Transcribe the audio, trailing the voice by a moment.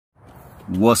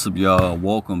What's up, y'all?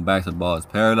 Welcome back to Ball's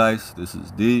Paradise. This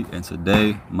is D, and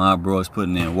today my bro is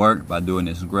putting in work by doing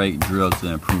this great drill to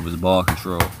improve his ball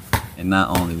control. And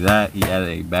not only that, he added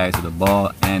a bag to the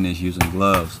ball and is using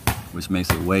gloves, which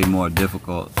makes it way more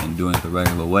difficult than doing it the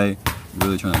regular way.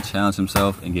 Really trying to challenge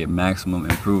himself and get maximum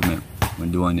improvement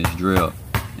when doing this drill.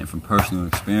 And from personal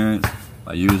experience,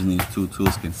 by using these two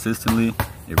tools consistently,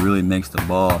 it really makes the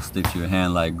ball stick to your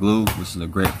hand like glue, which is a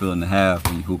great feeling to have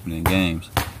when you're hooping in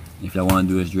games. If y'all want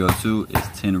to do this drill too,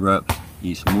 it's 10 reps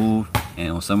each move,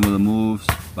 and on some of the moves,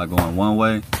 by going one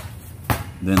way,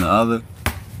 then the other,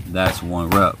 that's 1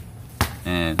 rep.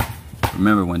 And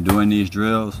remember, when doing these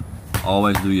drills,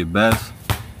 always do your best,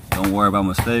 don't worry about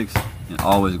mistakes, and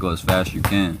always go as fast as you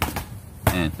can.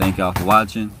 And thank y'all for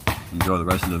watching. Enjoy the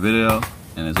rest of the video,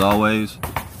 and as always,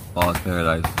 Ball's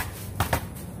Paradise.